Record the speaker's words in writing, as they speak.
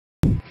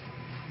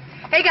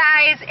Hey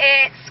guys,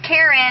 it's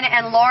Karen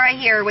and Laura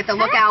here with the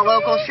Lookout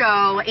Local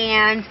Show,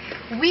 and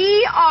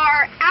we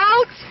are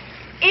out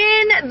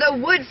in the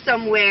woods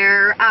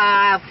somewhere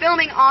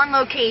filming on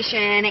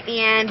location,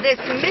 and this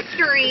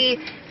mystery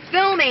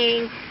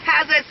filming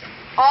has us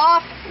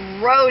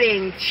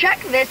off-roading. Check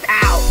this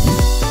out.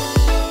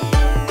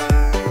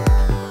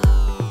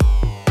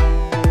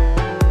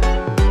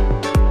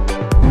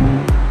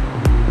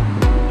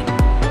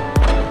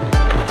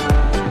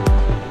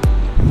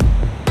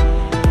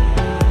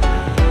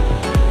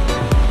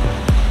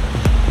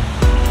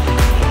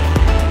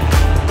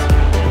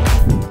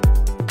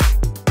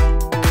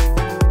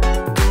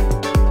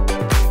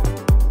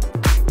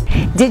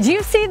 Did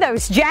you see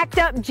those jacked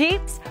up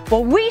Jeeps?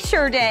 Well, we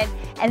sure did.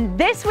 And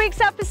this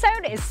week's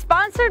episode is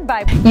sponsored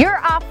by your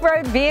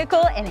off-road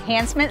vehicle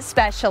enhancement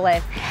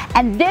specialist.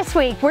 And this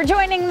week, we're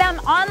joining them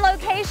on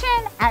location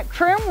at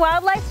Croom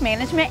Wildlife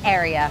Management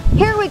Area.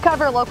 Here we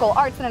cover local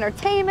arts and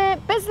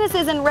entertainment,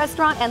 businesses and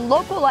restaurant, and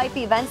local life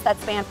events that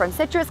span from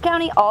Citrus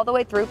County all the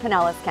way through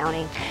Pinellas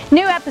County.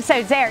 New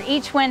episodes air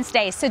each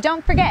Wednesday, so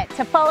don't forget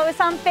to follow us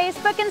on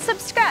Facebook and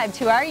subscribe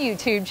to our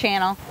YouTube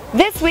channel.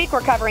 This week,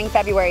 we're covering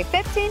February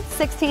 15th,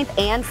 16th,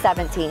 and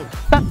 17th.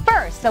 But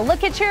first, a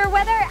look at your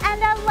weather and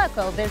a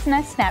local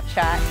business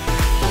snapshot.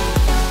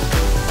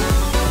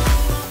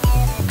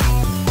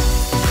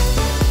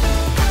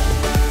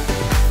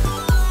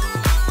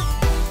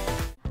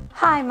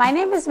 Hi, my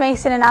name is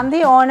Mason and I'm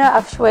the owner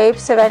of Shuayb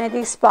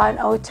Serenity Spa and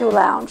O2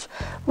 Lounge.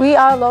 We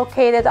are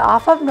located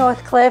off of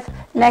North Cliff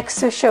next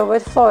to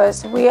Sherwood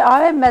Florist. We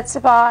are a med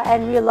spa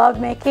and we love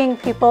making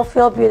people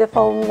feel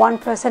beautiful one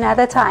person at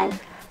a time.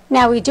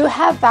 Now we do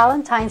have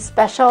Valentine's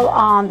special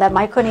on the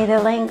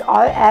microneedling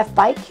RF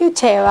by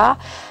Cutera.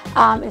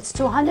 It's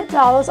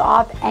 $200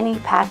 off any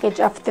package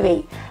of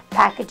 3.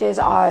 Packages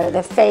are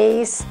the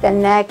face, the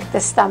neck, the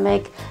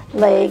stomach,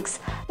 legs.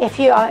 If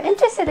you are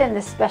interested in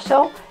this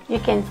special, you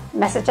can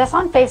message us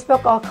on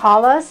Facebook or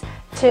call us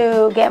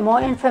to get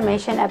more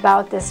information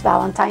about this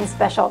Valentine's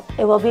special.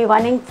 It will be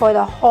running for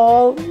the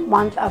whole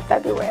month of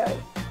February.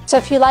 So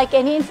if you like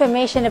any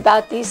information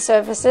about these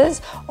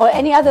services or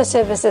any other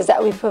services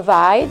that we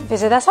provide,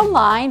 visit us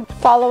online,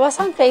 follow us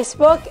on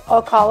Facebook,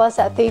 or call us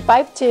at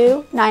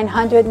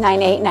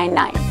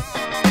 352-900-9899.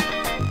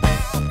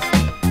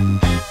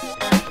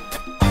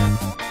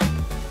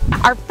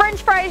 Are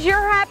French fries your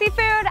happy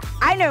food?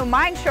 I know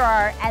mine sure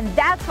are, and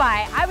that's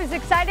why I was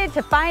excited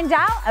to find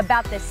out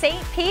about the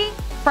St. Pete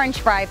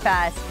French Fry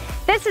Fest.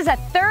 This is a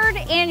 3rd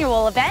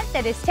annual event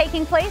that is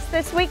taking place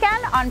this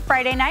weekend on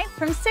Friday night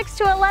from 6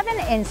 to 11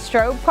 in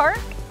Strobe Park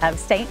of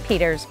St.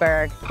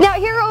 Petersburg. Now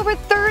here over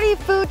 30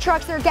 food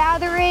trucks are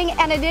gathering,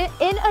 and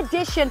in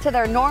addition to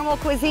their normal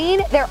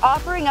cuisine, they're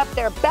offering up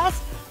their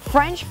best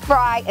French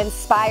fry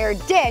inspired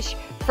dish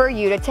for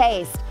you to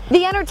taste.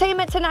 The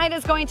entertainment tonight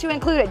is going to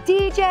include a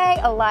DJ,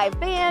 a live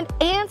band,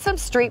 and some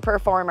street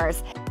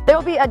performers. There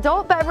will be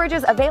adult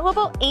beverages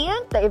available,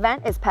 and the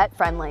event is pet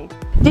friendly.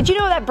 Did you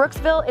know that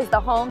Brooksville is the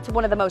home to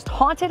one of the most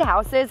haunted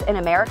houses in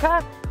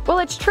America? Well,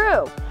 it's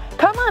true.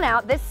 Come on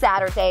out this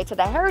Saturday to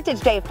the Heritage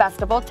Day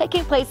Festival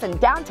taking place in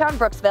downtown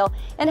Brooksville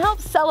and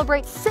help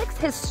celebrate 6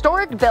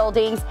 historic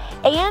buildings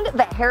and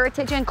the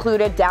heritage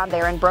included down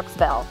there in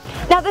Brooksville.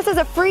 Now, this is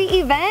a free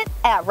event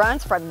that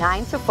runs from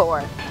 9 to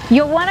 4.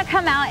 You'll want to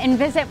come out and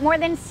visit more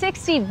than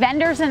 60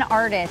 vendors and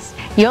artists.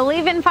 You'll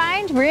even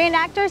find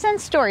reenactors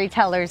and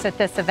storytellers at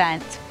this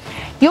event.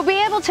 You'll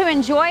be able to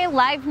enjoy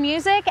live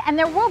music, and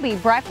there will be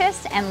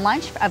breakfast and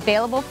lunch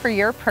available for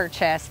your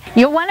purchase.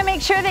 You'll want to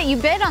make sure that you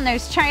bid on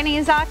those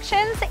Chinese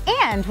auctions,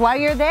 and while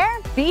you're there,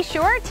 be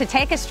sure to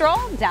take a stroll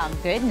down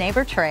Good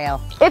Neighbor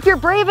Trail. If you're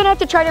brave enough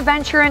to try to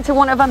venture into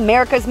one of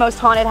America's most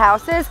haunted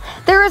houses,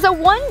 there is a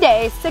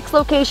one-day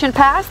 6-location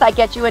pass that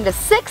gets you into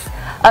 6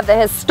 of the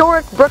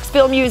historic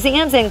Brooksville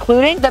museums,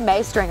 including the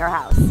May Stringer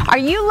House. Are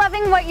you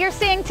loving what you're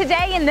seeing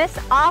today in this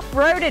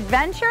off-road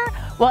adventure?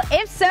 Well,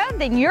 if so,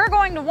 then you're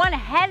going to want to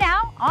head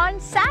out on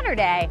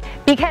Saturday,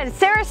 because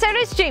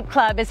Sarasota's Jeep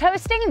Club is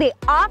hosting the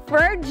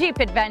off-road Jeep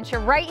adventure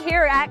right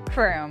here at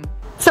Croom.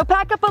 So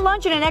pack up a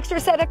lunch and an extra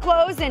set of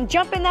clothes and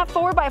jump in that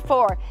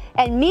 4x4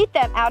 and meet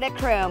them out at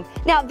Croom.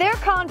 Now, their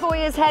convoy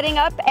is heading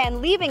up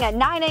and leaving at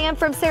 9 a.m.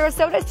 from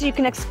Sarasota, so you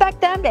can expect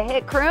them to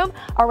hit Croom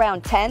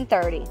around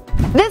 10:30.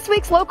 This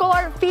week's local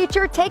art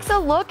feature takes a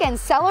look and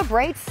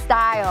celebrates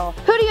style.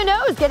 Who do you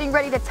know is getting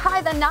ready to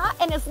tie the knot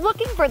and is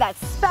looking for that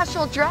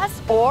special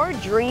dress or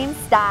dream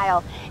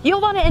style?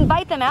 You'll want to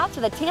invite them out to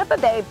the Tampa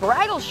Bay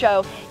Bridal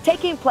Show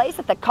taking place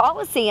at the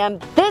Coliseum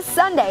this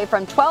Sunday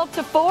from 12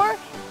 to 4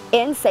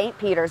 in St.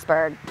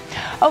 Petersburg.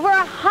 Over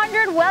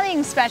 100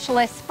 wedding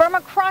specialists from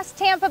across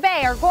Tampa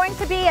Bay are going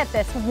to be at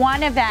this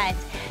one event.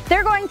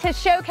 They're going to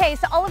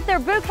showcase all of their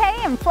bouquet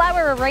and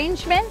flower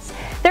arrangements.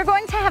 They're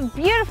going to have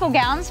beautiful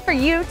gowns for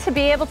you to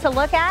be able to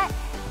look at,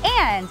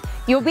 and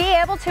you'll be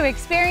able to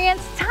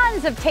experience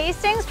tons of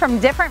tastings from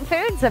different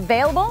foods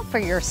available for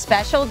your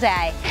special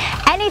day.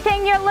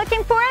 Anything you're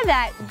looking for,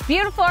 that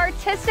beautiful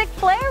artistic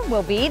flair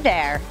will be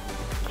there.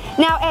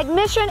 Now,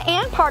 admission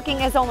and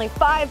parking is only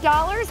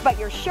 $5, but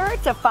you're sure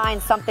to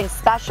find something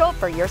special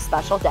for your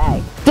special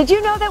day. Did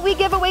you know that we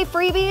give away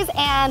freebies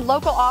and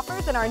local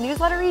offers in our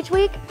newsletter each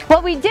week?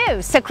 Well, we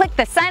do, so click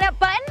the sign up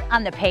button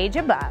on the page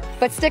above.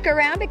 But stick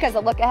around because a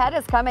look ahead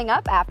is coming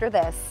up after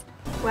this.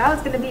 Well,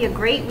 it's going to be a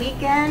great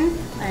weekend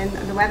and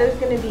the weather's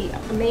going to be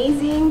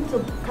amazing.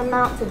 So come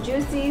out to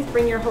Juicey's,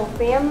 bring your whole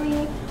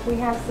family. We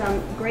have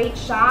some great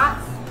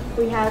shots.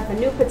 We have the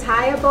new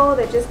Pattaya bowl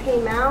that just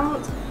came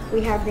out.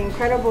 We have the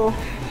incredible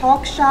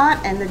Hulk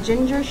shot and the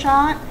ginger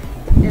shot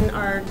and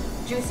our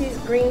Juicey's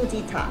green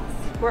detox.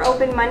 We're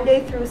open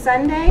Monday through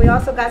Sunday. We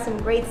also got some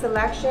great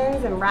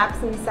selections and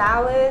wraps and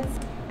salads.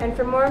 And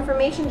for more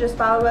information, just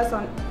follow us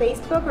on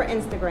Facebook or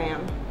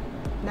Instagram.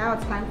 Now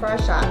it's time for our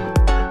shot.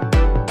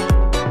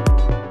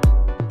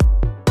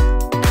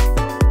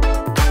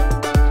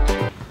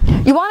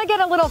 You want to get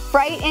a little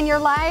fright in your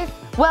life?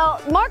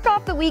 Well, mark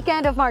off the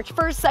weekend of March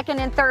 1st, 2nd,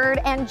 and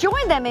 3rd and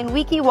join them in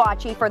Weeki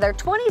Wachee for their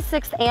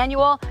 26th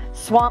annual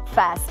Swamp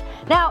Fest.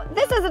 Now,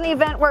 this is an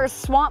event where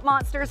swamp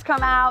monsters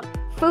come out,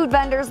 food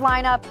vendors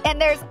line up,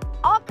 and there's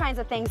all kinds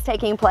of things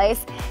taking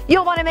place.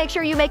 You'll want to make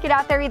sure you make it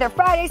out there either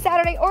Friday,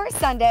 Saturday, or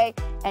Sunday,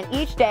 and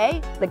each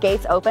day the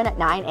gates open at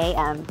 9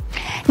 a.m.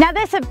 Now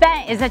this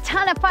event is a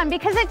ton of fun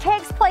because it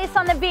takes place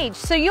on the beach,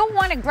 so you'll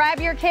want to grab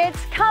your kids,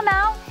 come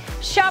out,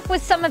 shop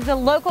with some of the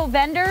local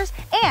vendors,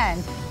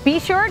 and be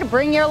sure to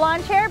bring your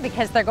lawn chair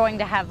because they're going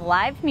to have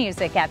live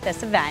music at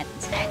this event.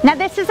 Now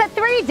this is a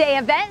 3-day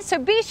event, so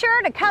be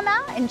sure to come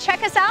out and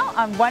check us out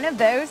on one of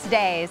those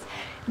days.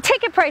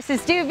 Ticket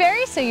prices do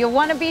vary, so you'll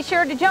want to be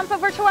sure to jump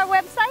over to our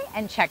website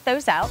and check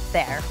those out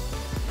there.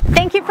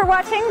 Thank you for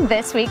watching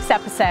this week's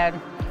episode.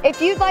 If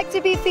you'd like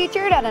to be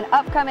featured at an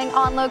upcoming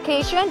On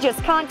Location,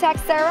 just contact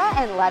Sarah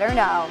and let her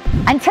know.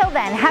 Until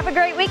then, have a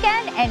great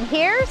weekend, and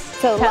here's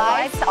to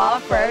life's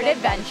off-road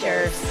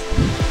adventures.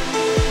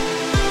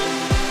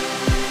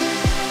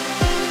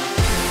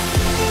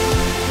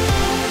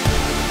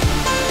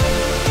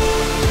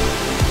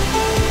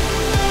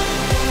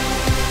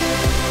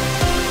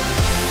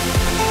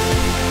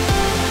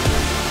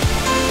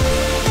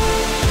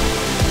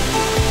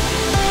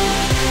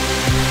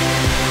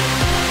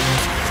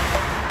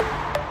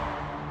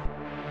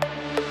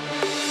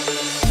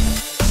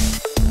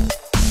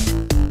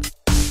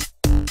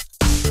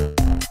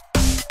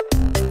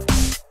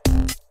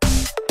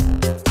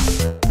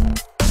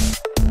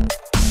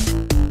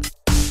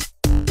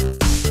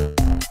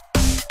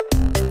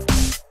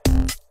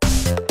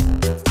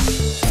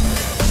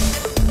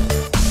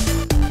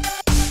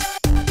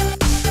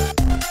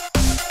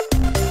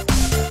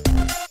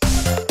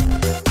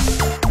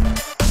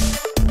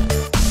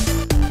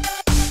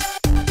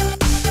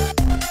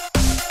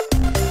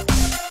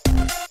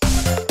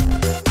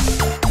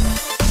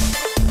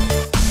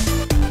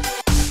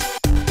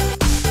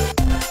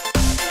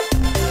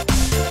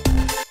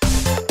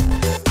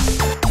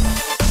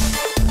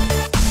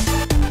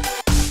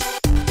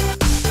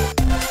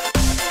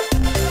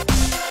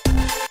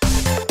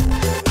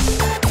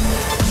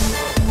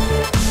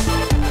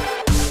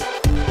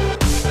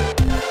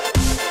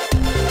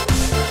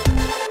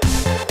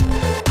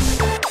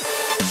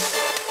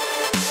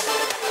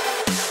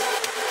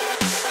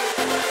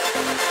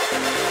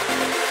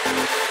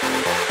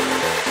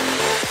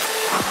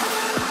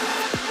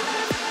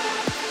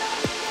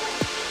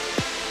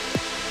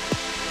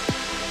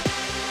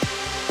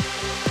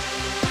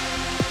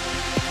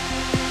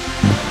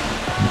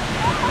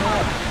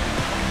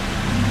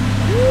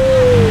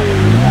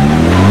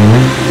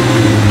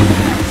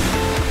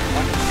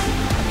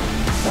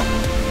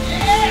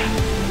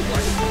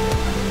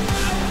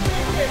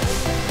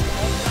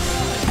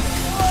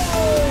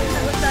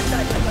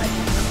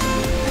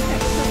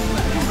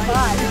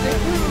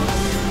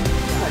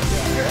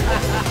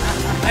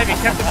 Maybe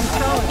kept it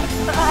control.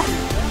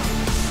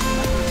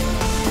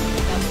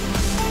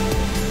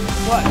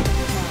 What?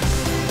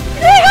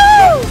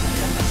 Yahoo!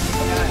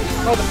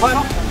 Oh, the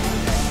final?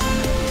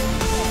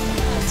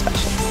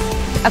 Special.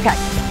 Okay.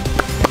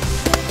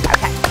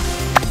 Okay.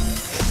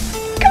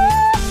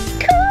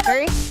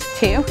 3,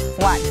 2,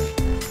 1.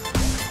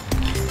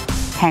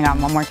 Hang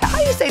on one more time. How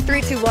do you say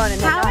 3, 2, 1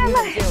 and then not even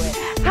do it?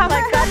 How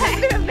Like, that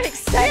doesn't even make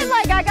sense.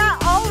 Like I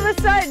got all of a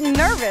sudden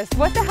nervous.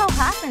 What the hell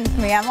happened to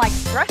me? I'm like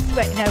stressed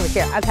waiting over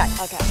here. Okay.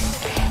 Okay.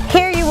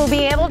 Here you will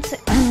be able to,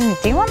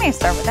 do you want me to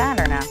start with that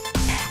or no?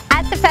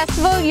 At the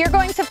festival, you're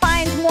going to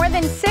find more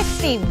than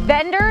 60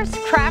 vendors,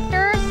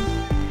 crafters.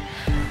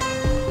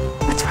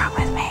 What's wrong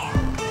with me?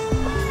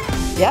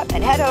 Yep,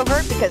 and head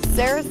over because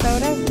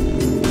Sarasota.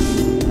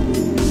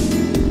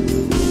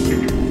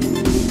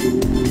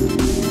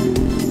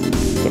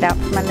 Get out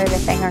from under the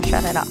thing or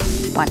shut it off.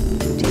 1,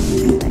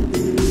 2, 3.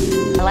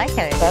 I like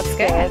it. That's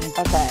good.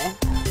 Okay.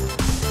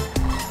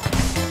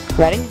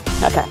 Ready?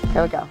 Okay,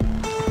 here we go.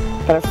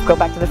 Gotta go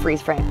back to the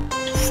freeze frame.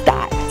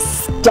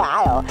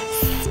 Style.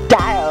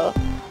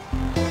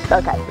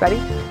 Okay, ready?